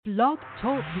Blog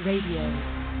Talk Radio.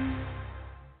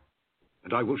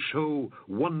 And I will show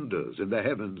wonders in the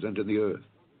heavens and in the earth,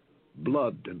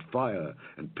 blood and fire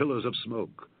and pillars of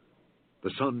smoke.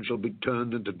 The sun shall be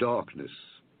turned into darkness,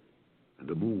 and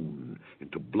the moon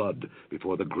into blood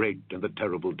before the great and the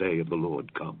terrible day of the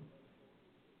Lord come.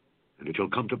 And it shall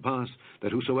come to pass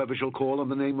that whosoever shall call on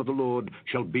the name of the Lord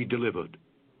shall be delivered.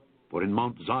 For in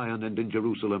Mount Zion and in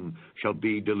Jerusalem shall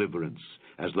be deliverance,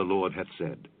 as the Lord hath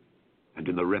said, and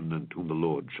in the remnant whom the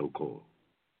Lord shall call.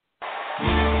 The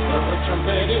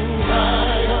trumpet in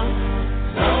Zion,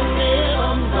 sounding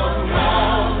on the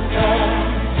mountain.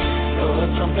 The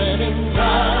trumpet in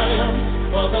Zion,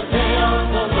 for the day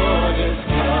of the Lord is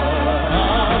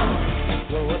come.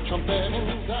 Blow a trumpet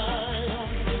in Zion,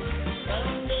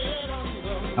 sounding on the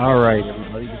mountain. All right,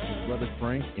 everybody, this is Brother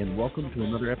Frank, and welcome to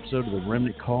another episode of the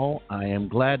Remnant Call. I am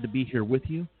glad to be here with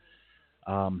you.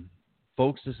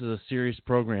 Folks, this is a serious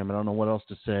program. I don't know what else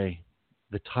to say.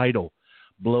 The title,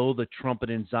 Blow the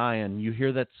Trumpet in Zion. You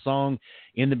hear that song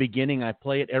in the beginning. I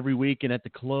play it every week, and at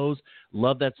the close,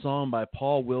 love that song by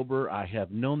Paul Wilbur. I have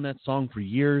known that song for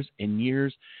years and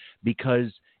years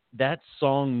because that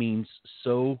song means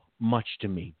so much to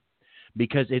me.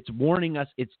 Because it's warning us,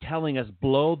 it's telling us,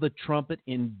 blow the trumpet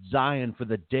in Zion, for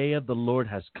the day of the Lord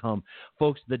has come.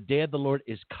 Folks, the day of the Lord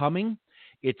is coming.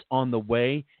 It's on the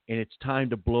way, and it's time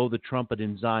to blow the trumpet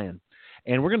in Zion.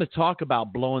 And we're going to talk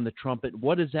about blowing the trumpet.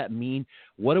 What does that mean?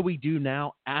 What do we do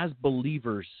now as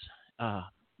believers?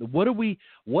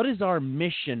 What is our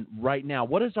mission right now?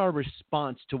 What is our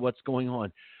response to what's going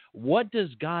on? What does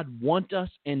God want us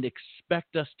and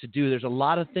expect us to do? There's a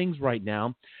lot of things right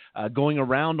now going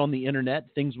around on the internet,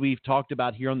 things we've talked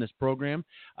about here on this program,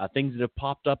 things that have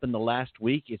popped up in the last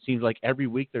week. It seems like every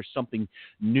week there's something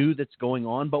new that's going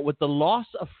on. But with the loss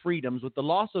of freedoms, with the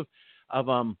loss of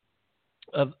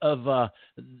the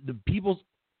people's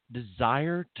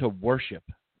desire to worship,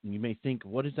 you may think,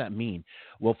 what does that mean?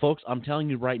 Well, folks, I'm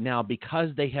telling you right now, because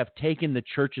they have taken the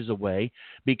churches away,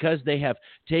 because they have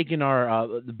taken our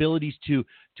abilities to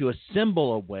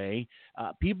assemble away,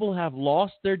 people have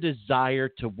lost their desire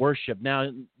to worship. Now,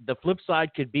 the flip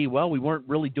side could be, well, we weren't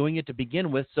really doing it to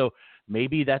begin with, so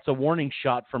maybe that's a warning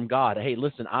shot from God. Hey,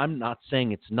 listen, I'm not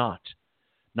saying it's not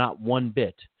one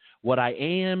bit. What I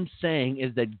am saying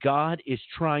is that God is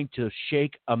trying to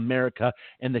shake America,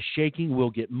 and the shaking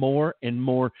will get more and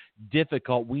more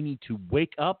difficult. We need to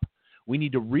wake up. We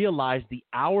need to realize the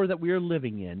hour that we are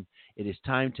living in. It is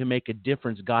time to make a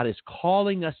difference. God is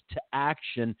calling us to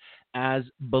action as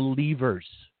believers.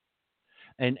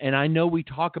 And I know we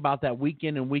talk about that week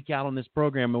in and week out on this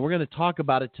program, and we're going to talk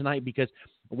about it tonight because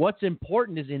what's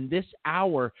important is in this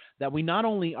hour that we not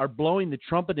only are blowing the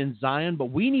trumpet in Zion,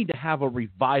 but we need to have a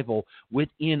revival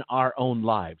within our own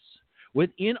lives,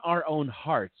 within our own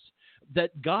hearts,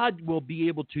 that God will be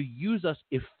able to use us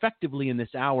effectively in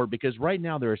this hour, because right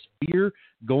now there is fear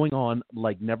going on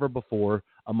like never before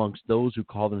amongst those who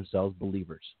call themselves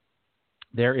believers.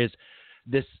 There is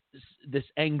this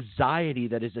anxiety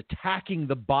that is attacking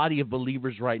the body of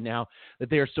believers right now,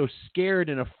 that they are so scared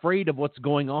and afraid of what's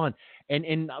going on.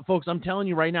 And folks, I'm telling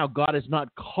you right now, God is not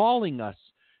calling us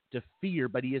to fear,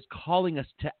 but he is calling us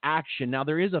to action. Now,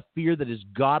 there is a fear that is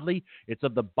godly. It's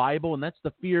of the Bible, and that's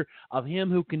the fear of him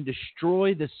who can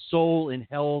destroy the soul in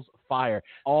hell's fire.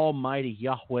 Almighty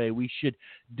Yahweh, we should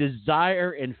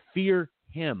desire and fear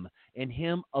him and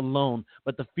him alone.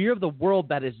 But the fear of the world,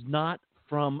 that is not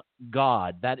from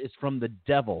God. That is from the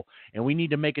devil. And we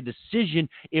need to make a decision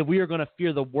if we are going to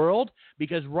fear the world,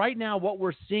 because right now what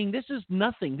we're seeing, this is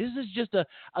nothing. This is just a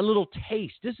little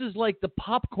taste. This is like the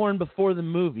popcorn before the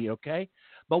movie, okay?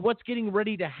 But what's getting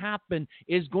ready to happen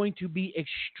is going to be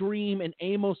extreme, and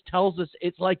Amos tells us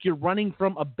it's like you're running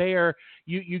from a bear.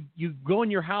 You go in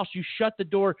your house, you shut the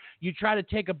door, you try to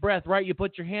take a breath, right? You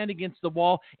put your hand against the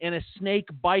wall, and a snake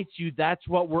bites you. That's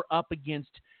what we're up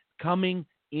against coming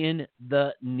in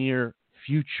the near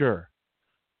future.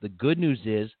 The good news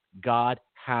is God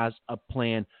has a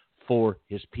plan for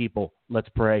his people. Let's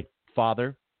pray.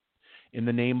 Father, in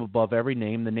the name above every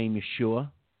name, the name Yeshua,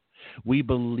 we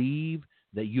believe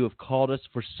that you have called us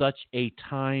for such a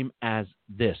time as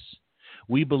this.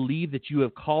 We believe that you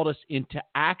have called us into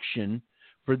action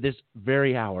for this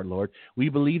very hour, Lord. We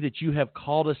believe that you have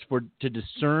called us to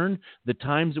discern the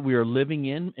times that we are living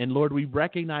in. And Lord, we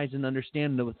recognize and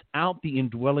understand that without the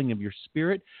indwelling of your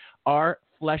Spirit, our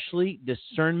fleshly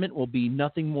discernment will be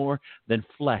nothing more than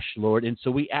flesh, Lord. And so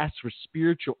we ask for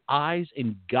spiritual eyes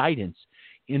and guidance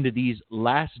into these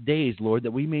last days, Lord,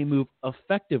 that we may move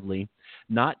effectively,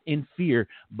 not in fear,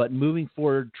 but moving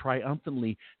forward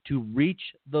triumphantly to reach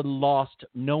the lost,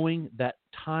 knowing that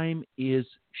time is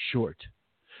short.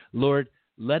 Lord,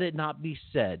 let it not be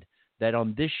said that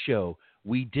on this show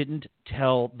we didn't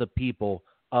tell the people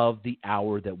of the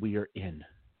hour that we are in.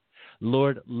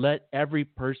 Lord, let every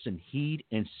person heed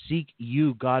and seek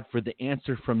you, God, for the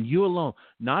answer from you alone,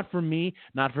 not from me,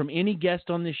 not from any guest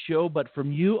on this show, but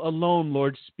from you alone,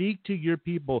 Lord. Speak to your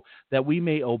people that we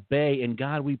may obey. And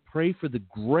God, we pray for the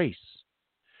grace,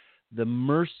 the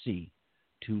mercy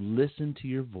to listen to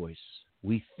your voice.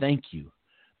 We thank you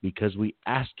because we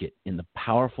ask it in the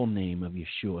powerful name of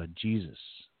Yeshua, Jesus.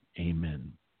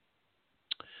 Amen.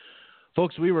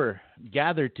 Folks, we were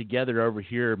gathered together over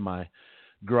here in my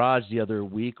garage the other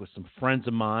week with some friends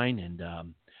of mine, and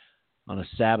on a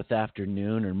Sabbath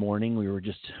afternoon or morning, we were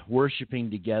just worshiping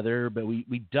together, but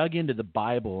we dug into the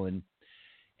Bible,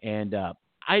 and I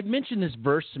had mentioned this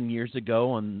verse some years ago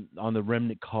on the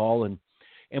Remnant Call,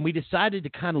 and we decided to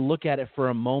kind of look at it for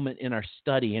a moment in our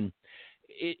study, and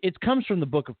it comes from the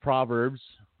book of Proverbs,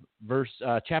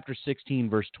 chapter 16,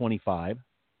 verse 25.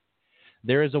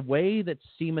 There is a way that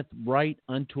seemeth right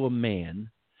unto a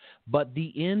man, but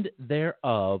the end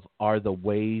thereof are the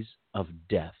ways of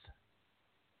death.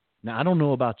 Now, I don't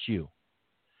know about you,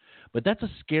 but that's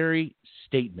a scary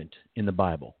statement in the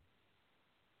Bible.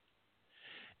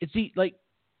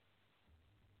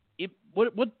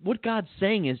 What God's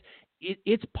saying is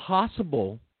it's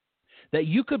possible that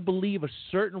you could believe a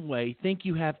certain way, think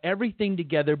you have everything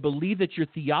together, believe that your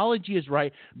theology is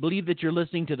right, believe that you're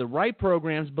listening to the right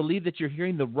programs, believe that you're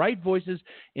hearing the right voices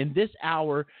in this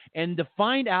hour, and to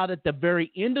find out at the very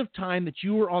end of time that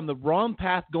you were on the wrong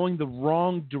path, going the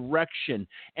wrong direction.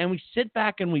 And we sit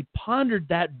back and we pondered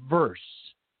that verse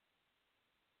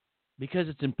because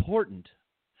it's important.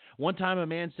 One time a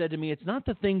man said to me, it's not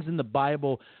the things in the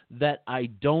Bible that I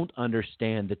don't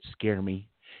understand that scare me.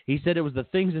 He said it was the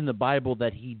things in the Bible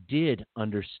that he did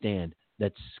understand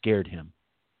that scared him.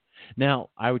 Now,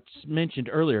 I mentioned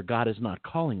earlier, God is not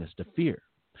calling us to fear.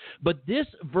 But this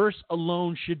verse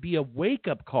alone should be a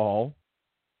wake-up call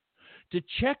to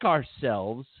check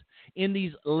ourselves in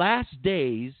these last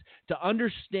days to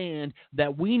understand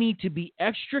that we need to be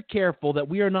extra careful that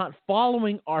we are not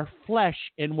following our flesh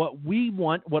and what we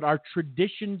want, what our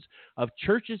traditions of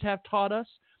churches have taught us,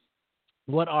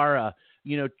 what our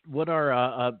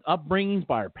upbringings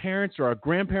by our parents or our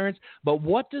grandparents, but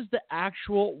what does the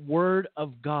actual Word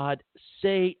of God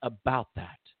say about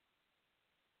that?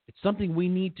 It's something we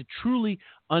need to truly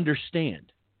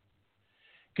understand.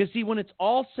 Because, see, when it's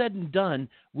all said and done,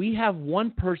 we have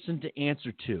one person to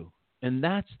answer to, and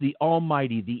that's the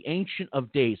Almighty, the Ancient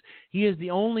of Days. He is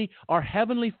our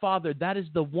Heavenly Father. That is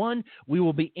the one we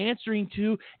will be answering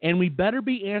to, and we better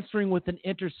be answering with an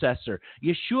intercessor.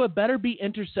 Yeshua better be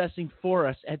intercessing for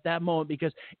us at that moment,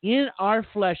 because in our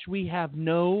flesh we have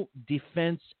no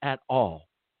defense at all.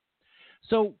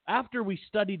 So after we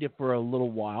studied it for a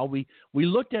little while, we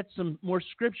looked at some more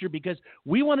scripture because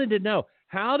we wanted to know,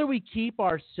 how do we keep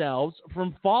ourselves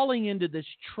from falling into this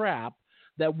trap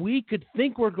that we could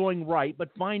think we're going right,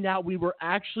 but find out we were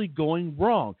actually going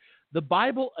wrong? The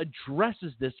Bible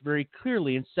addresses this very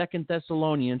clearly in 2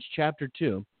 Thessalonians chapter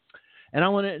 2. And I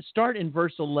want to start in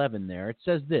verse 11 there. It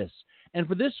says this, and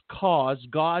for this cause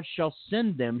God shall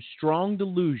send them strong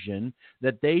delusion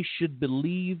that they should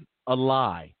believe a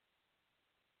lie.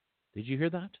 Did you hear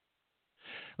that?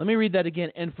 Let me read that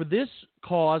again. And for this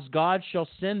cause God shall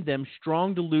send them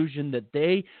strong delusion that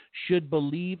they should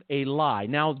believe a lie.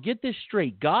 Now get this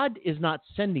straight. God is not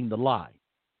sending the lie,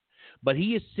 but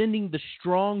he is sending the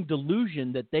strong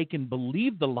delusion that they can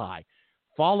believe the lie.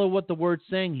 Follow what the word's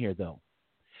saying here, though.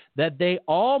 That they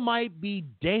all might be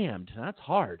damned. That's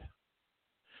hard.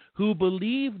 Who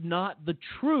believed not the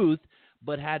truth,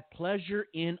 but had pleasure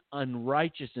in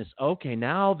unrighteousness. Okay,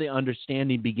 now the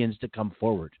understanding begins to come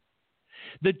forward.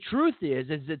 The truth is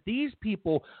that these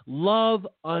people love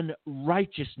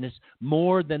unrighteousness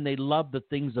more than they love the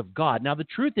things of God. Now, the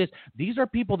truth is, these are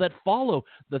people that follow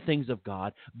the things of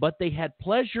God, but they had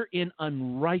pleasure in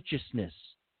unrighteousness.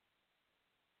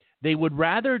 They would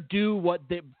rather do what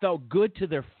they felt good to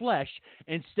their flesh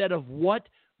instead of what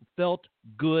felt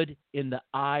good in the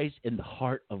eyes and the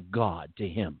heart of God to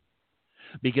him.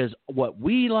 Because what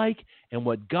we like and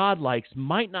what God likes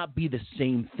might not be the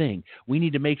same thing. We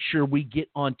need to make sure we get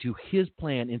onto his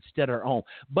plan instead of our own.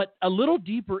 But a little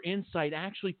deeper insight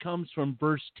actually comes from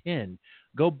verse 10.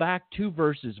 Go back 2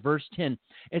 verses, verse 10.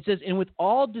 It says, and with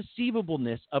all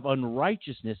deceivableness of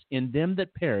unrighteousness in them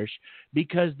that perish,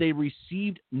 because they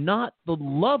received not the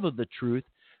love of the truth,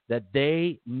 that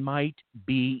they might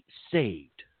be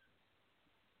saved.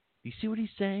 You see what he's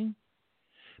saying?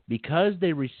 Because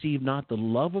they receive not the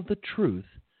love of the truth,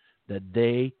 that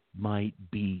they might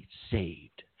be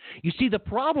saved. You see, the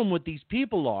problem with these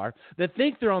people are that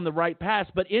think they're on the right path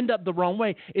but end up the wrong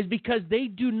way is because they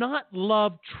do not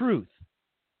love truth.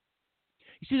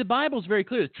 You see, the Bible is very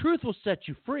clear. The truth will set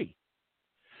you free.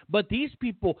 But these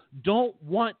people don't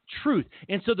want truth.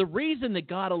 And so the reason that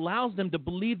God allows them to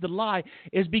believe the lie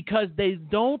is because they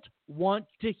don't want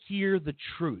to hear the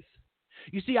truth.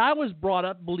 You see, I was brought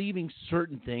up believing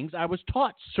certain things. I was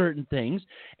taught certain things,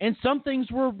 and some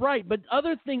things were right. But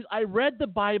other things, I read the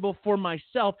Bible for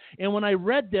myself, and when I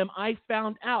read them, I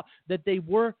found out that they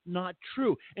were not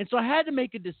true. And so I had to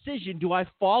make a decision. Do I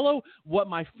follow what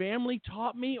my family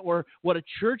taught me or what a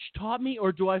church taught me,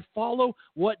 or do I follow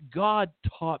what God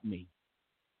taught me?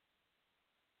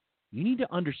 You need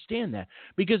to understand that,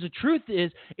 because the truth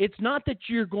is, it's not that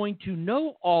you're going to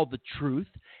know all the truth.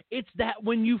 It's that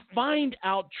when you find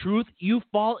out truth, you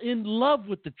fall in love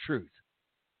with the truth.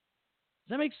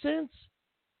 Does that make sense?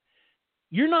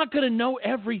 You're not going to know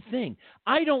everything.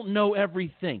 I don't know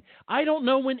everything. I don't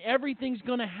know when everything's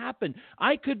going to happen.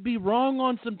 I could be wrong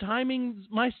on some timings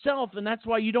myself, and that's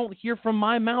why you don't hear from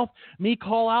my mouth me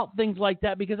call out things like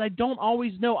that, because I don't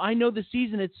always know. I know the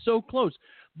season, it's so close.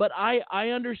 But I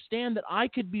understand that I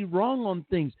could be wrong on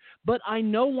things. But I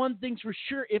know one thing's for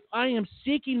sure. If I am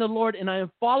seeking the Lord and I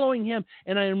am following Him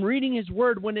and I am reading His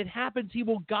Word, when it happens, He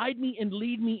will guide me and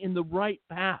lead me in the right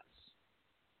paths.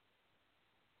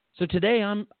 So today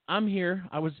I'm here.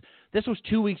 This was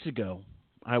 2 weeks ago.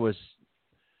 I was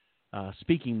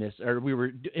speaking this, or we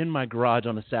were in my garage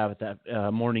on a Sabbath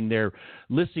that morning there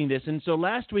listening to this. And so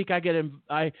last week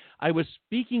I was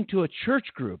speaking to a church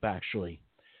group actually.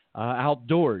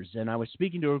 Outdoors, and I was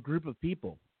speaking to a group of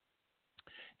people,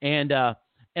 and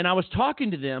I was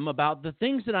talking to them about the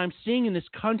things that I'm seeing in this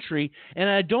country, and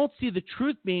I don't see the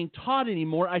truth being taught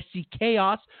anymore. I see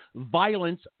chaos,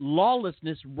 violence,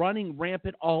 lawlessness running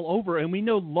rampant all over, and we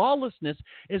know lawlessness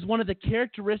is one of the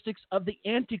characteristics of the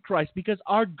Antichrist, because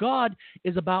our God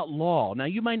is about law. Now,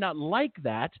 you might not like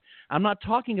that. I'm not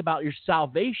talking about your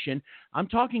salvation. I'm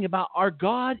talking about our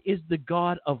God is the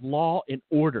God of law and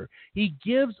order. He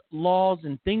gives laws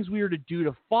and things we are to do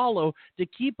to follow to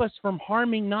keep us from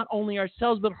harming not only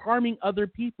ourselves, but harming other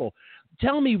people.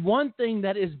 Tell me one thing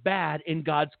that is bad in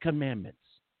God's commandments.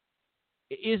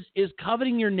 Is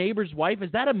coveting your neighbor's wife,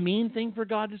 is that a mean thing for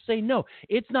God to say? No,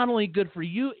 it's not only good for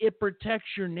you, it protects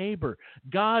your neighbor.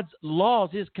 God's laws,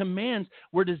 His commands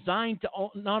were designed to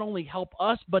not only help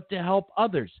us, but to help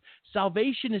others.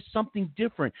 Salvation is something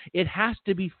different. It has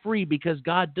to be free, because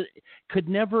God could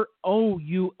never owe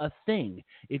you a thing.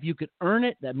 If you could earn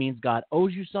it, that means God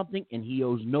owes you something, and He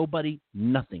owes nobody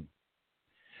nothing.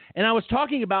 And I was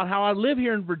talking about how I live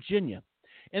here in Virginia.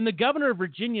 And the governor of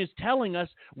Virginia is telling us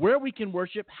where we can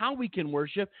worship, how we can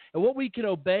worship, and what we can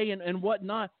obey and what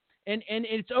not. And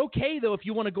it's okay, though, if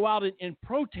you want to go out and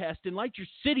protest and light your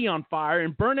city on fire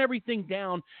and burn everything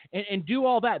down and do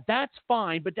all that. That's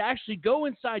fine. But to actually go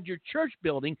inside your church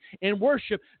building and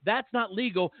worship, that's not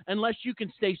legal unless you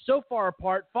can stay so far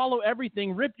apart, follow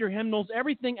everything, rip your hymnals,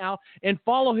 everything out, and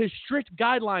follow his strict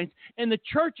guidelines. And the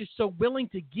church is so willing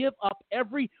to give up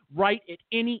every right at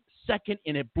any second,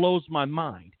 and it blows my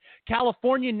mind.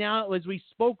 California now, as we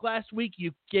spoke last week,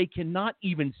 they cannot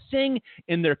even sing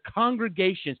in their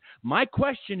congregations. My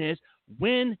question is,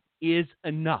 when is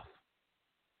enough?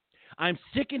 I'm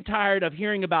sick and tired of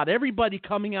hearing about everybody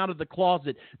coming out of the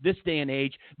closet this day and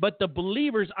age, but the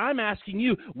believers, I'm asking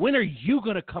you, when are you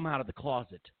going to come out of the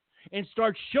closet and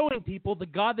start showing people the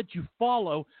God that you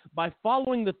follow by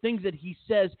following the things that He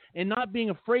says and not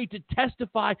being afraid to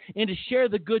testify and to share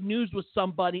the good news with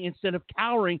somebody instead of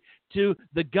cowering to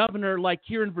the governor like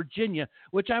here in Virginia,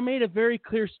 which I made a very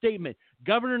clear statement.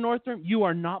 Governor Northam, you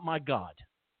are not my God.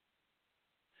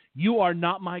 You are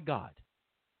not my God.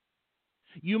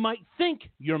 You might think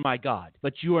you're my God,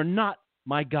 but you are not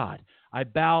my God. I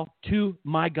bow to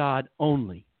my God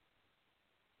only.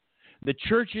 The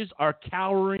churches are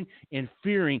cowering and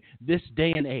fearing this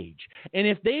day and age. And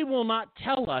if they will not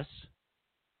tell us,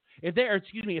 if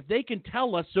they can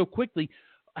tell us so quickly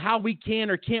how we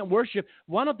can or can't worship,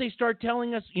 why don't they start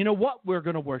telling us, you know what, we're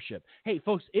going to worship? Hey,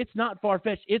 folks, it's not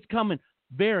far-fetched. It's coming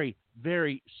very,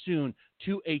 very soon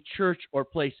to a church or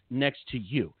place next to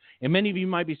you. And many of you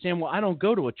might be saying, well, I don't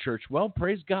go to a church. Well,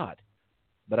 praise God.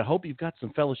 But I hope you've got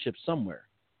some fellowship somewhere.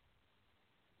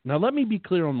 Now, let me be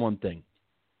clear on one thing.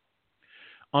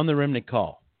 On the Remnant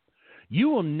Call, you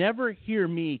will never hear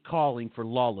me calling for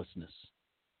lawlessness.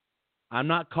 I'm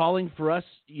not calling for us,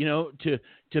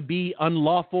 to be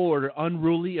unlawful or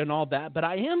unruly and all that, but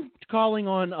I am calling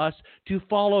on us to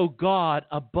follow God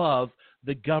above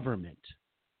the government.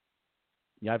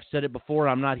 Yeah, I've said it before,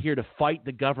 I'm not here to fight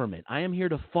the government. I am here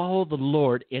to follow the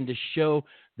Lord and to show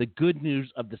the good news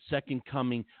of the second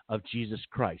coming of Jesus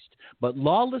Christ. But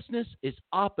lawlessness is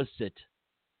opposite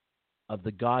of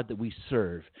the God that we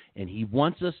serve, and he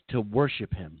wants us to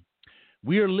worship him.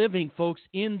 We are living, folks,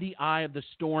 in the eye of the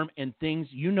storm, and things,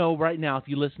 you know right now, if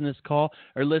you listen to this call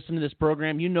or listen to this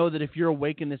program, you know that if you're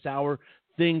awake in this hour,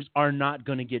 things are not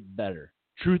going to get better.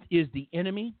 Truth is the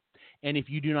enemy, and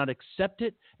if you do not accept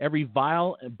it, every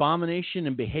vile abomination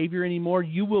and behavior anymore,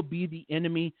 you will be the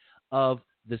enemy of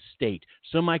the state.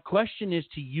 So my question is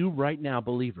to you right now,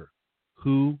 believer,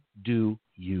 who do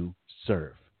you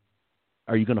serve?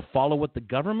 Are you going to follow what the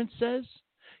government says?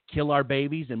 Kill our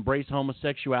babies, embrace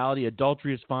homosexuality,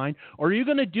 adultery is fine? Or are you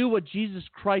going to do what Jesus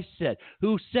Christ said,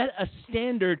 who set a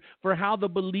standard for how the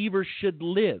believer should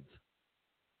live?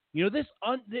 You know,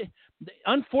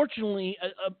 unfortunately,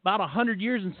 about 100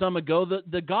 years and some ago,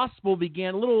 the gospel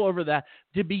began, a little over that,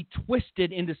 to be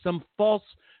twisted into some false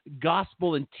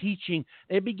gospel and teaching.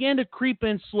 It began to creep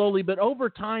in slowly, but over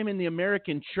time in the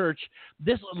American church,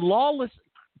 this lawless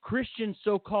Christian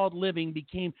so-called living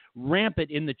became rampant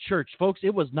in the church. Folks,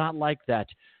 it was not like that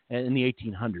in the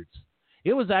 1800s.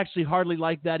 It was actually hardly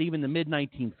like that even in the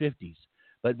mid-1950s.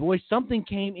 But boy, something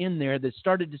came in there that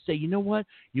started to say, you know what?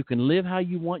 You can live how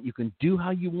you want. You can do how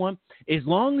you want, as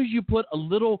long as you put a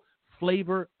little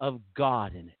flavor of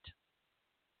God in it.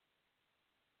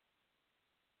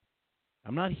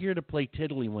 I'm not here to play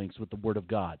tiddlywinks with the Word of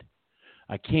God.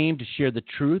 I came to share the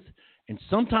truth. And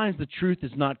sometimes the truth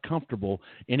is not comfortable,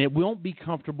 and it won't be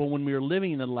comfortable when we are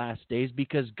living in the last days,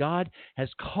 because God has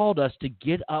called us to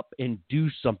get up and do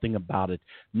something about it,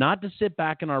 not to sit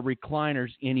back in our recliners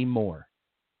anymore.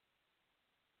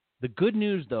 The good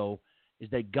news, though, is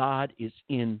that God is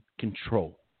in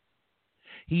control.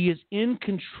 He is in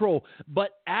control.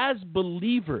 But as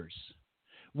believers,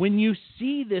 when you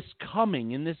see this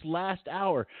coming in this last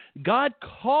hour, God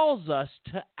calls us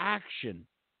to action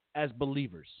as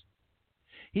believers.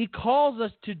 He calls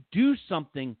us to do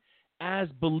something as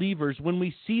believers when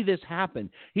we see this happen.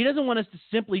 He doesn't want us to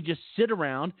simply just sit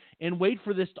around and wait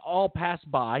for this to all pass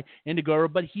by and to go,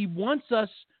 but he wants us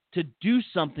to do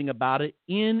something about it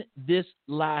in this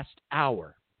last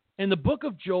hour. And the book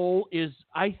of Joel is,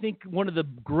 I think, one of the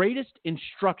greatest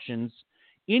instructions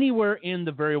anywhere in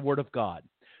the very Word of God.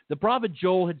 The prophet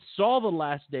Joel had saw the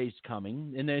last days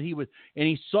coming, and then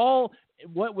he saw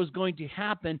what was going to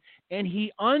happen, and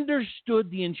he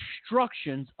understood the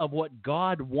instructions of what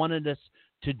God wanted us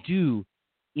to do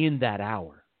in that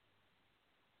hour.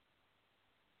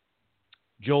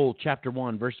 Joel chapter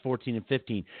 1, verse 14 and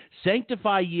 15.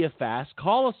 Sanctify ye a fast,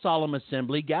 call a solemn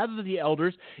assembly, gather the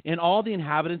elders and all the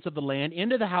inhabitants of the land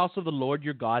into the house of the Lord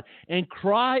your God, and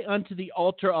cry unto the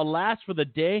altar, alas, for the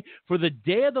day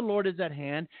of the Lord is at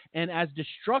hand, and as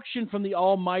destruction from the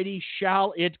Almighty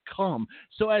shall it come.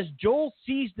 So as Joel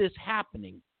sees this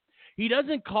happening, he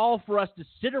doesn't call for us to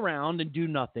sit around and do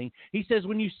nothing. He says,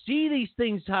 when you see these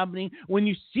things happening, when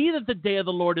you see that the day of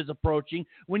the Lord is approaching,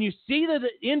 when you see that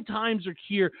the end times are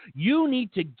here, you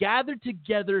need to gather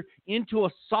together into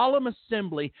a solemn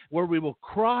assembly where we will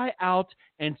cry out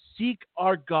and seek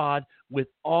our God with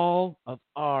all of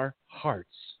our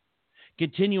hearts.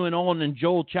 Continuing on in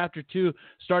Joel chapter 2,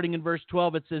 starting in verse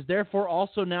 12, it says, Therefore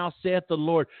also now saith the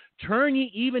Lord, Turn ye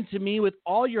even to me with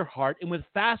all your heart, and with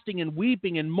fasting and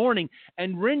weeping and mourning,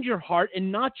 and rend your heart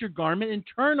and not your garment, and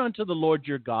turn unto the Lord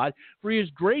your God, for he is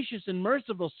gracious and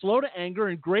merciful, slow to anger,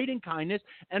 and great in kindness,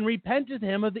 and repenteth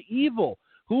him of the evil.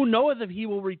 Who knoweth if he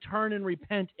will return and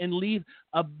repent and leave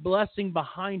a blessing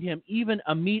behind him, even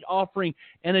a meat offering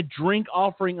and a drink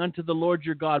offering unto the Lord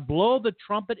your God? Blow the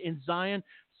trumpet in Zion,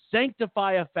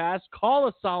 sanctify a fast, call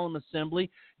a solemn assembly,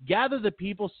 gather the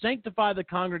people, sanctify the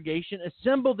congregation,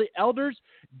 assemble the elders,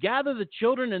 gather the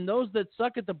children and those that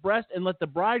suck at the breast, and let the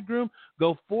bridegroom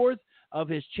go forth of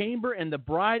his chamber and the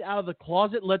bride out of the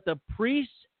closet. Let the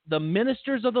priests, the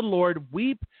ministers of the Lord,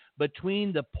 weep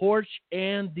between the porch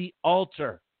and the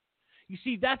altar. You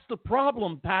see, that's the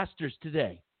problem, pastors,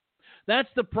 today. That's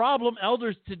the problem,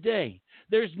 elders, today.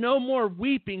 There's no more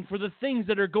weeping for the things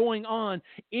that are going on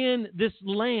in this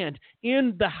land,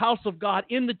 in the house of God,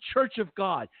 in the church of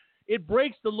God. It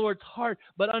breaks the Lord's heart,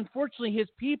 but unfortunately his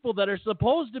people that are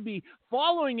supposed to be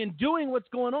following and doing what's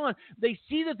going on, they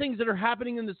see the things that are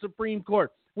happening in the Supreme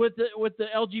Court with the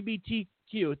LGBTQ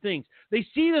things. They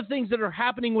see the things that are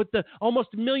happening with the almost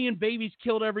 1 million babies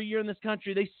killed every year in this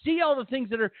country. They see all the things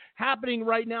that are happening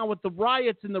right now with the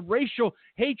riots and the racial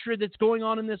hatred that's going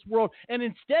on in this world. And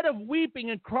instead of weeping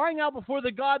and crying out before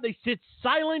the God, they sit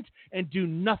silent and do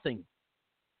nothing.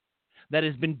 That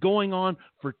has been going on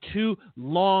for too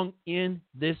long in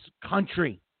this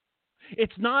country.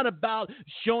 It's not about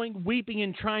weeping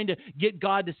and trying to get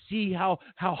God to see how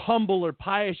humble or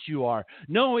pious you are.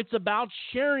 No, it's about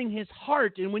sharing his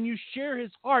heart. And when you share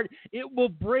his heart, it will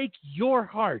break your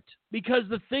heart, because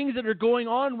the things that are going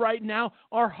on right now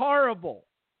are horrible.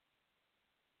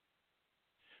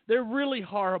 They're really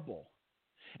horrible.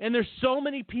 And there's so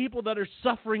many people that are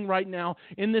suffering right now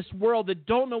in this world that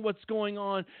don't know what's going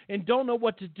on and don't know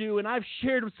what to do. And I've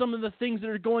shared some of the things that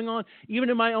are going on, even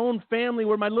in my own family,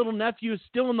 where my little nephew is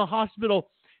still in the hospital.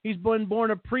 He's been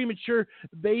born a premature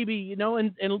baby,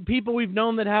 and people we've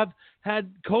known that have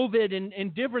had COVID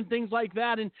and different things like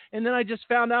that. And then I just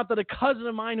found out that a cousin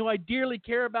of mine who I dearly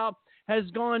care about has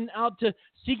gone out to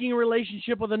seeking a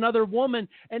relationship with another woman,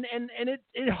 and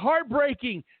it's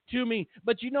heartbreaking to me.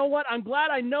 But you know what? I'm glad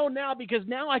I know now, because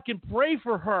now I can pray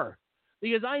for her,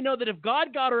 because I know that if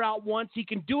God got her out once, he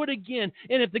can do it again.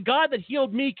 And if the God that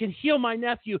healed me can heal my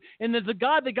nephew, and if the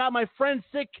God that got my friend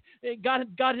sick got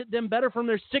them better from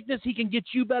their sickness, he can get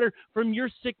you better from your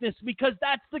sickness, because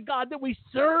that's the God that we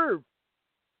serve.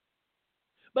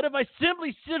 But if I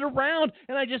simply sit around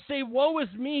and I just say, woe is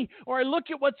me, or I look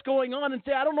at what's going on and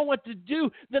say, I don't know what to do,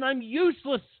 then I'm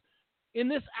useless in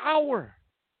this hour.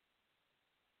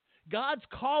 God's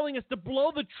calling us to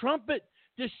blow the trumpet,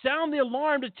 to sound the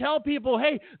alarm, to tell people,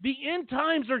 hey, the end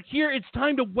times are here. It's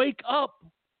time to wake up.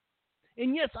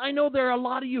 And yes, I know there are a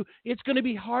lot of you, it's going to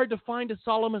be hard to find a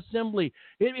solemn assembly.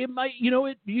 It might,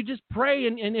 you just pray,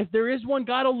 and if there is one,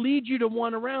 God will lead you to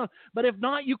one around. But if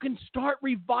not, you can start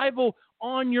revival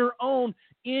on your own,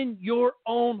 in your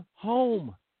own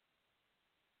home.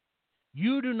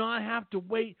 You do not have to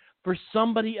wait for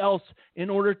somebody else in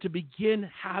order to begin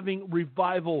having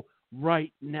revival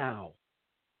right now.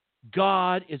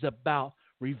 God is about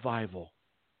revival.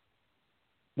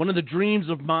 One of the dreams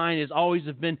of mine has always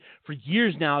have been, for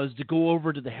years now, is to go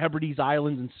over to the Hebrides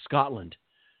Islands in Scotland.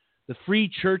 The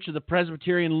Free Church of the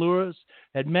Presbyterian Lewis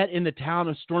had met in the town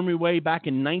of Stormy Way back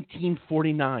in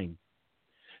 1949.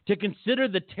 To consider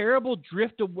the terrible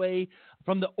drift away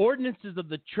from the ordinances of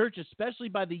the church, especially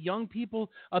by the young people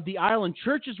of the island.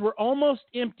 Churches were almost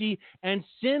empty, and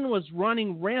sin was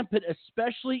running rampant,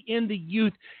 especially in the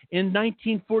youth in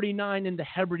 1949 in the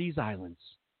Hebrides Islands.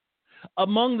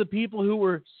 Among the people who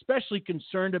were especially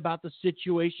concerned about the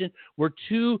situation were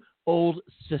two old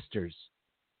sisters,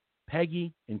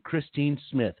 Peggy and Christine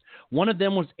Smith. One of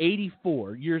them was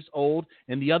 84 years old,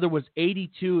 and the other was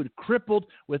 82 and crippled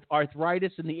with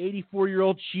arthritis, and the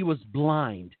 84-year-old, she was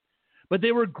blind. But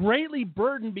they were greatly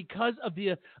burdened because of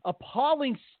the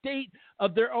appalling state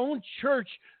of their own church,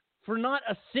 for not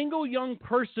a single young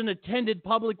person attended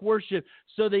public worship,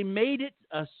 so they made it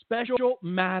a special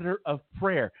matter of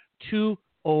prayer. Two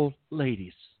old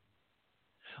ladies.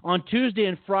 On Tuesday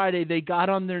and Friday, they got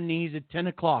on their knees at 10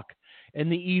 o'clock in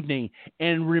the evening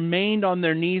and remained on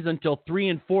their knees until 3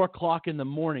 and 4 o'clock in the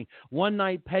morning. One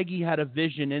night, Peggy had a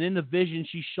vision, and in the vision,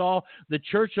 she saw the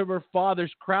church of her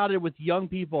fathers crowded with young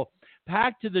people,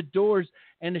 packed to the doors,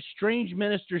 and a strange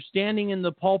minister standing in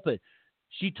the pulpit.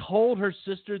 She told her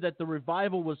sister that the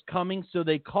revival was coming, so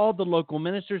they called the local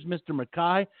ministers, Mr.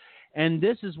 Mackay, and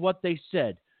this is what they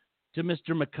said to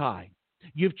Mr. Mackay.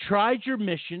 You've tried your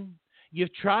mission,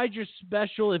 you've tried your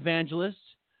special evangelists,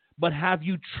 but have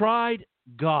you tried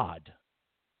God?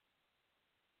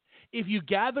 If you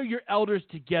gather your elders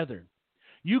together,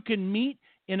 you can meet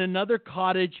in another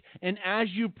cottage, and as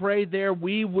you pray there,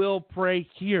 we will pray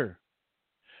here.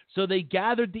 So they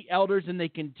gathered the elders, and they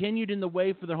continued in the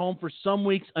way for their home for some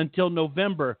weeks until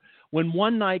November, when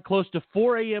one night, close to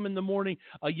 4 a.m. in the morning,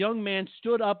 a young man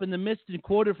stood up in the midst and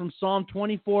quoted from Psalm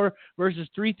 24, verses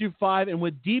 3 through 5, and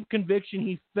with deep conviction,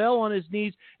 he fell on his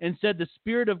knees and said, the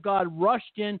Spirit of God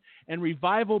rushed in, and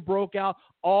revival broke out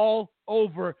all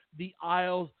over the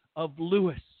Isle of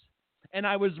Lewis. And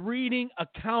I was reading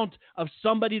account of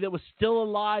somebody that was still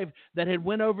alive that had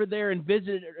went over there and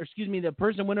visited, the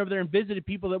person went over there and visited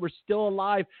people that were still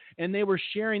alive, and they were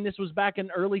sharing, this was back in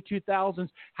early 2000s,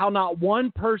 how not one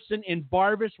person in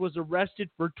Barvis was arrested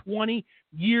for 20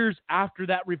 years after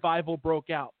that revival broke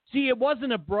out. See, it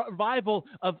wasn't a revival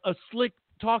of slick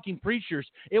talking preachers.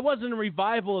 It wasn't a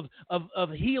revival of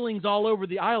healings all over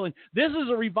the island. This is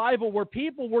a revival where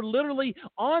people were literally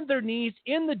on their knees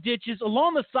in the ditches,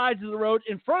 along the sides of the road,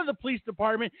 in front of the police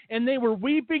department, and they were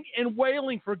weeping and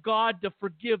wailing for God to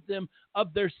forgive them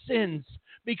of their sins,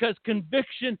 because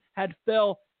conviction had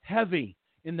fell heavy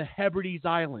in the Hebrides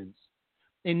Islands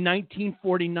in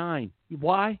 1949.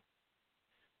 Why?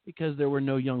 Because there were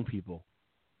no young people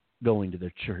going to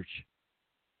their church.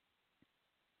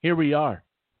 Here we are.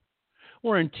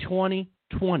 We're in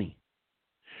 2020.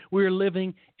 We're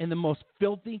living in the most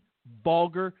filthy,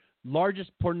 vulgar,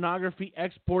 largest pornography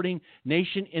exporting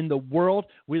nation in the world.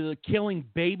 We're killing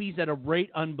babies at a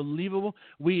rate unbelievable.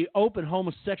 We open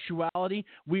homosexuality.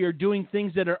 We are doing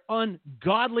things that are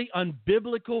ungodly,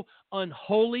 unbiblical,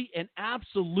 unholy, and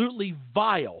absolutely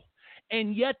vile.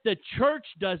 And yet the church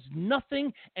does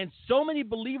nothing, and so many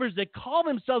believers that call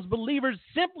themselves believers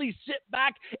simply sit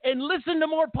back and listen to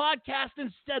more podcasts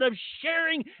instead of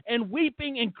sharing and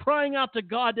weeping and crying out to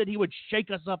God that he would shake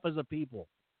us up as a people.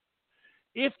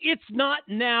 If it's not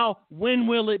now, when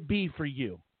will it be for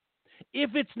you?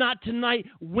 If it's not tonight,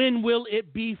 when will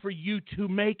it be for you to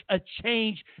make a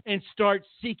change and start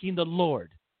seeking the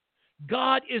Lord?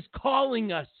 God is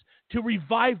calling us to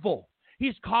revival.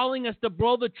 He's calling us to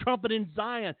blow the trumpet in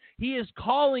Zion. He is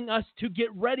calling us to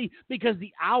get ready because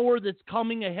the hour that's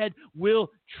coming ahead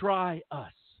will try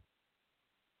us.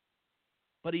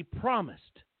 But he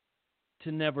promised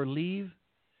to never leave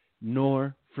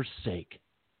nor forsake.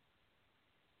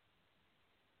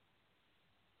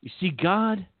 You see,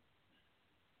 God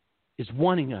is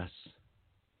wanting us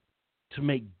to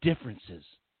make differences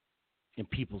in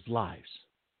people's lives.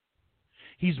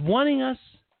 He's wanting us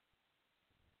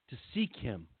to seek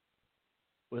him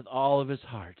with all of his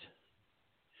heart.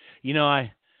 You know,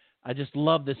 I just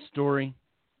love this story.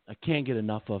 I can't get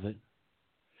enough of it.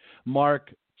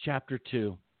 Mark chapter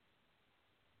 2,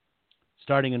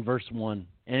 starting in verse 1.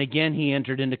 And again he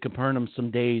entered into Capernaum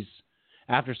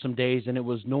after some days, and it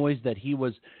was noise that he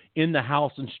was in the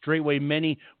house, and straightway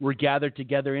many were gathered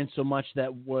together, insomuch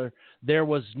that there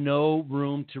was no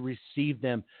room to receive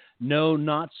them, no,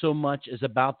 not so much as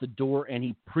about the door, and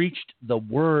he preached the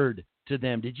word to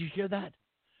them. Did you hear that?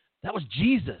 That was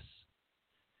Jesus.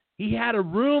 He had a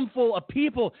room full of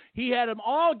people. He had them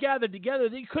all gathered together.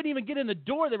 They couldn't even get in the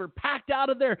door. They were packed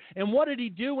out of there. And what did he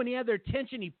do when he had their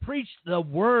attention? He preached the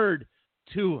word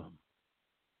to them.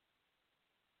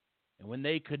 And when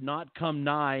they could not come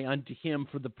nigh unto him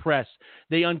for the press,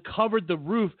 they uncovered the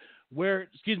roof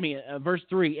verse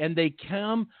 3, and they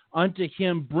come unto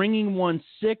him bringing one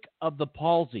sick of the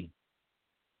palsy,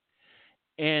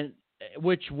 and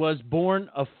which was born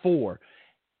of 4.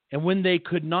 And when they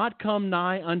could not come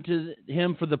nigh unto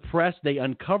him for the press, they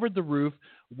uncovered the roof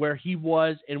where he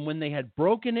was, and when they had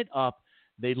broken it up,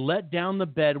 they let down the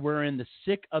bed wherein the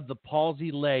sick of the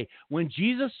palsy lay. When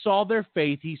Jesus saw their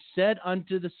faith, he said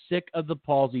unto the sick of the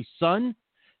palsy, Son,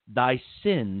 thy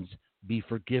sins be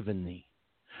forgiven thee.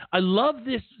 I love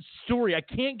this story. I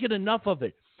can't get enough of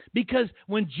it. Because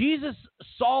when Jesus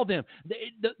saw them,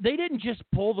 they didn't just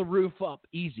pull the roof up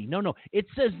easy. No. It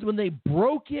says when they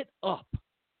broke it up,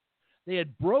 they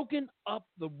had broken up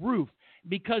the roof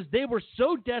because they were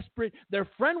so desperate. Their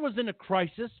friend was in a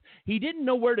crisis. He didn't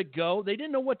know where to go. They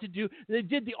didn't know what to do. They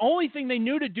did the only thing they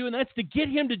knew to do, and that's to get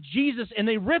him to Jesus. And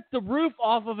they ripped the roof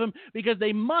off of him because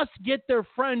they must get their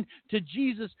friend to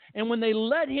Jesus. And when they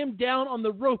let him down on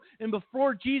the roof and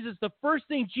before Jesus, the first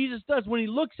thing Jesus does when he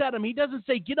looks at him, he doesn't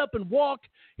say, get up and walk.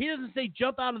 He doesn't say,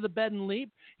 jump out of the bed and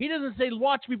leap. He doesn't say,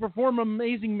 watch me perform an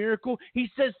amazing miracle. He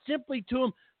says simply to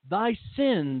him, thy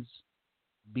sins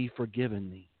be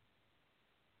forgiven thee.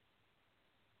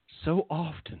 So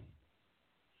often,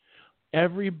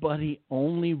 everybody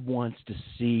only wants to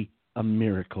see a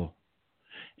miracle.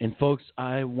 And folks,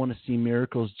 I want to see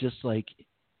miracles just like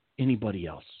anybody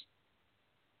else.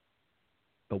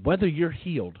 But whether you're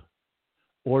healed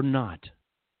or not,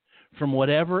 from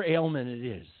whatever ailment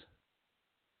it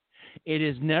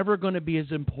is never going to be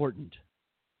as important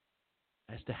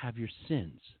as to have your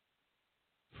sins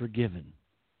forgiven.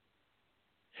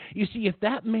 You see, if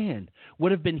that man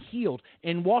would have been healed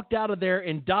and walked out of there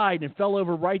and died and fell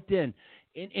over right then,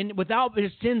 and without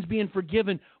his sins being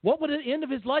forgiven, what would the end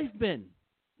of his life been?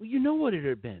 Well, you know what it would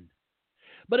have been.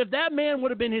 But if that man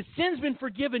would have been, his sins been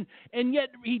forgiven, and yet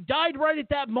he died right at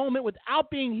that moment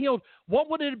without being healed, what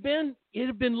would it have been? It would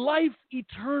have been life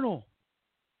eternal.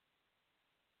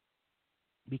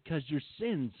 Because your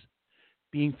sins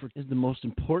being forgiven is the most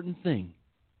important thing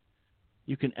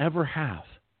you can ever have.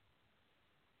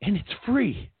 And it's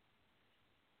free.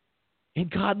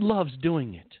 And God loves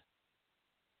doing it.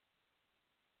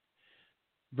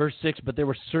 Verse 6, but there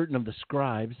were certain of the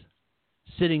scribes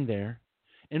sitting there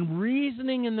and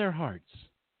reasoning in their hearts.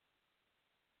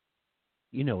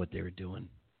 You know what they were doing.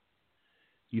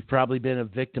 You've probably been a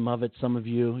victim of it, some of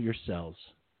you yourselves.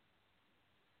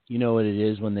 You know what it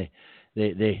is when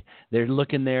they're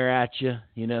looking there at you.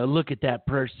 You know, look at that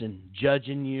person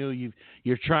judging you.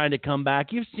 You're trying to come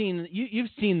back. You've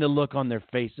seen the look on their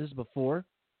faces before.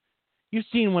 You've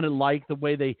seen what it's like, the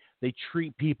way they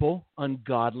treat people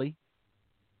ungodly.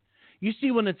 You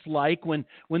see when it's like when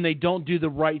they don't do the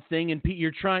right thing, and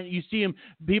you see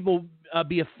people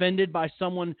be offended by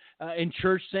someone in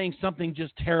church saying something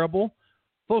just terrible.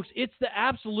 Folks, it's the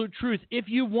absolute truth. If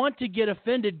you want to get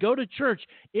offended, go to church.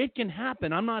 It can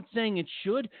happen. I'm not saying it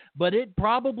should, but it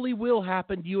probably will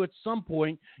happen to you at some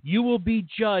point. You will be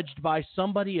judged by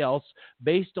somebody else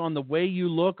based on the way you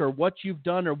look or what you've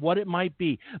done or what it might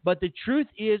be. But the truth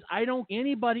is,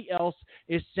 anybody else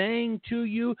is saying to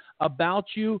you, about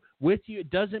you, with you, it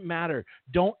doesn't matter.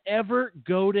 Don't ever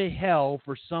go to hell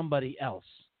for somebody else.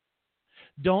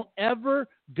 Don't ever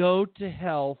go to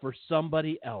hell for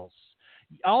somebody else.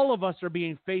 All of us are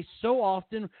being faced so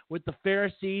often with the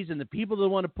Pharisees and the people that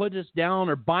want to put us down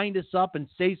or bind us up and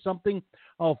say something.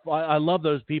 Oh, I love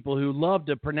those people who love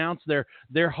to pronounce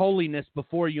their holiness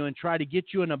before you and try to get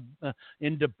you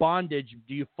into bondage.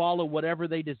 Do you follow whatever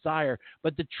they desire?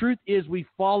 But the truth is, we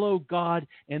follow God,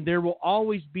 and there will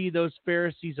always be those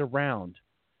Pharisees around.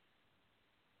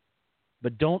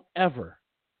 But don't ever,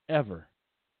 ever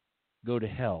go to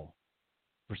hell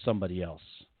for somebody else.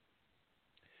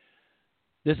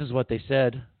 This is what they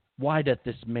said. Why doth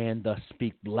this man thus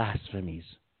speak blasphemies?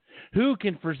 Who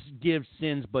can forgive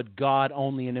sins but God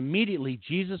only? And immediately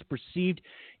Jesus perceived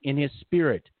in his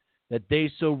spirit that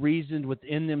they so reasoned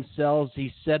within themselves.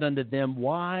 He said unto them,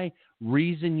 Why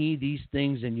reason ye these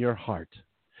things in your heart?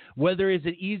 Whether is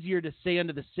it easier to say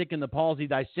unto the sick and the palsy,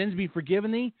 Thy sins be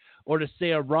forgiven thee, or to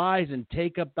say, Arise and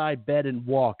take up thy bed and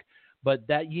walk? But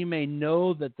that ye may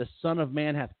know that the Son of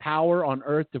Man hath power on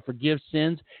earth to forgive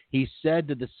sins, he said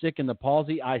to the sick and the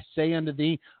palsy, I say unto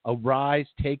thee, Arise,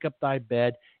 take up thy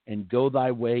bed, and go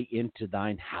thy way into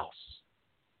thine house.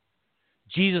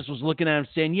 Jesus was looking at him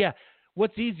saying, yeah,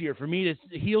 what's easier, for me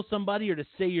to heal somebody or to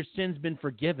say your sin's been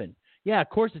forgiven? Yeah, of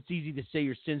course it's easy to say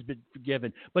your sin's been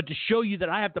forgiven, but to show you that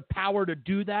I have the power to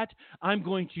do that, I'm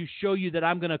going to show you that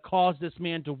I'm going to cause this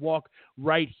man to walk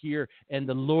right here. And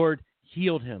the Lord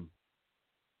healed him.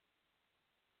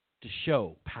 To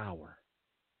show power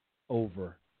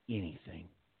over anything.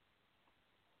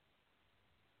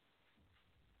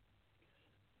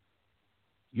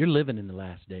 You're living in the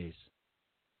last days.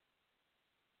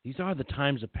 These are the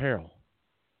times of peril.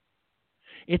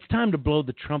 It's time to blow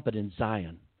the trumpet in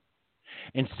Zion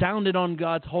and sound it on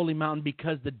God's holy mountain,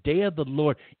 because the day of the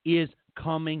Lord is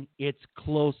coming. It's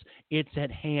close. It's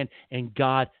at hand. And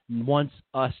God wants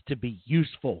us to be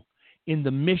useful in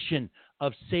the mission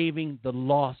of saving the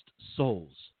lost souls.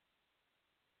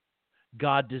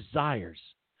 God desires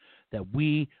that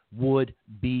we would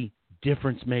be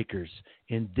difference makers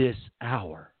in this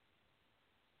hour.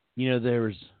 You know,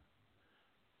 there's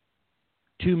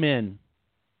two men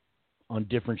on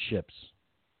different ships.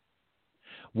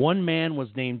 One man was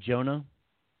named Jonah,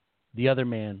 the other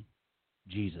man,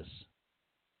 Jesus.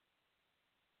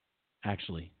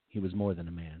 Actually, he was more than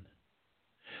a man.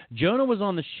 Jonah was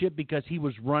on the ship because he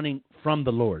was running from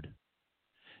the Lord.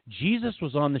 Jesus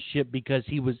was on the ship because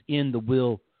he was in the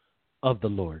will of the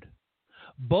Lord.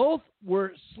 Both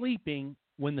were sleeping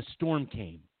when the storm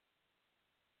came.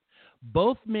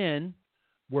 Both men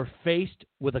were faced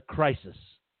with a crisis.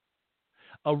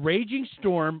 A raging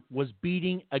storm was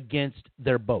beating against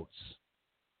their boats.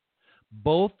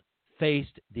 Both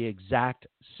faced the exact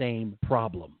same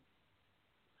problem.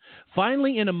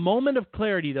 Finally, in a moment of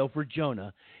clarity, though, for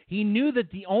Jonah, he knew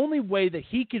that the only way that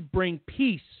he could bring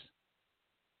peace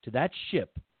to that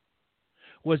ship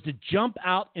was to jump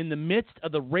out in the midst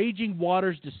of the raging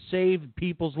waters to save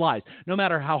people's lives. No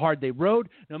matter how hard they rowed,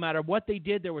 no matter what they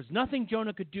did, there was nothing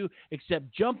Jonah could do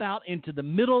except jump out into the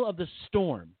middle of the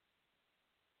storm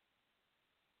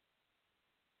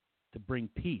to bring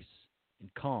peace and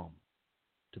calm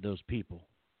to those people.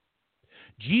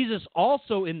 Jesus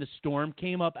also in the storm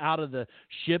came up out of the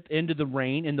ship into the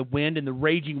rain and the wind and the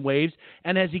raging waves,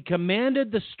 and as he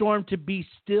commanded the storm to be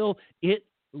still, it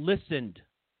listened.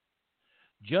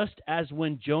 Just as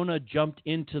when Jonah jumped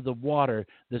into the water,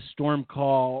 the storm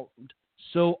calmed,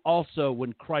 so also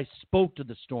when Christ spoke to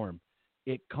the storm,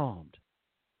 it calmed.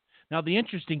 Now the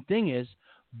interesting thing is,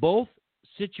 both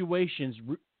situations'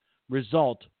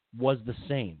 result was the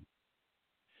same.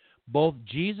 Both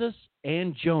Jesus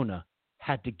and Jonah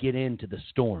had to get into the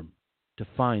storm to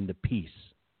find the peace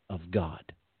of God.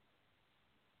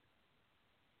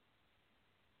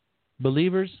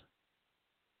 Believers,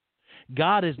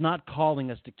 God is not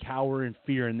calling us to cower in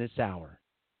fear in this hour,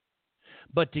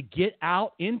 but to get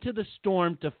out into the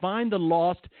storm to find the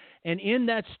lost, and in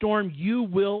that storm you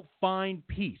will find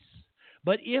peace.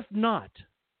 But if not,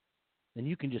 then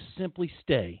you can just simply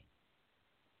stay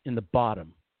in the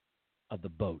bottom of the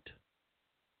boat.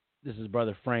 This is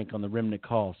Brother Frank on the Remnant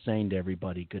Call saying to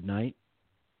everybody, good night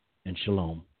and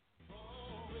shalom.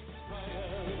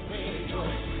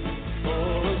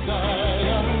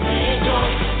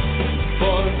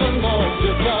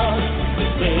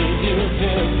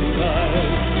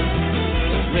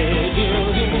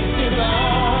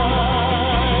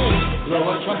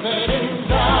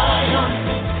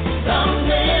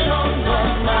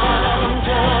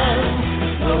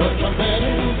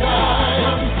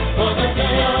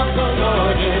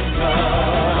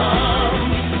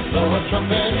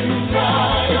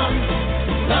 Zion,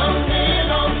 sounding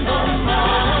on the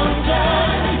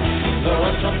mountain. Blow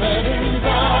a trumpet in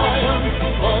Zion,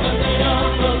 for the day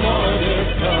of the Lord is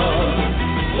come.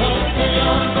 The day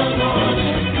of the Lord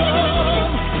is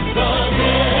come. The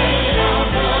day of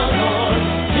the Lord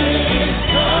is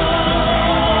come.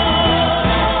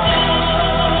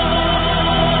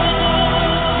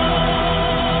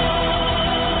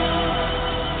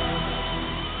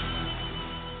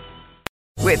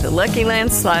 With the Lucky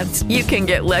Land Slots, you can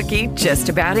get lucky just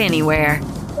about anywhere.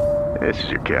 This is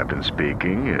your captain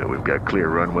speaking. We've got clear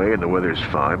runway and the weather's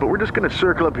fine, but we're just going to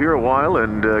circle up here a while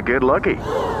and get lucky.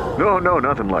 No,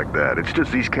 nothing like that. It's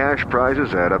just these cash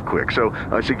prizes add up quick. So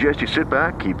I suggest you sit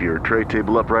back, keep your tray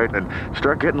table upright, and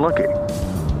start getting lucky.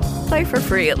 Play for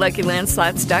free at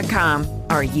LuckyLandSlots.com.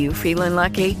 Are you feeling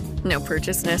lucky? No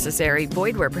purchase necessary.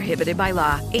 Void where prohibited by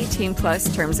law.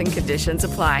 18+ terms and conditions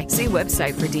apply. See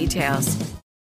website for details.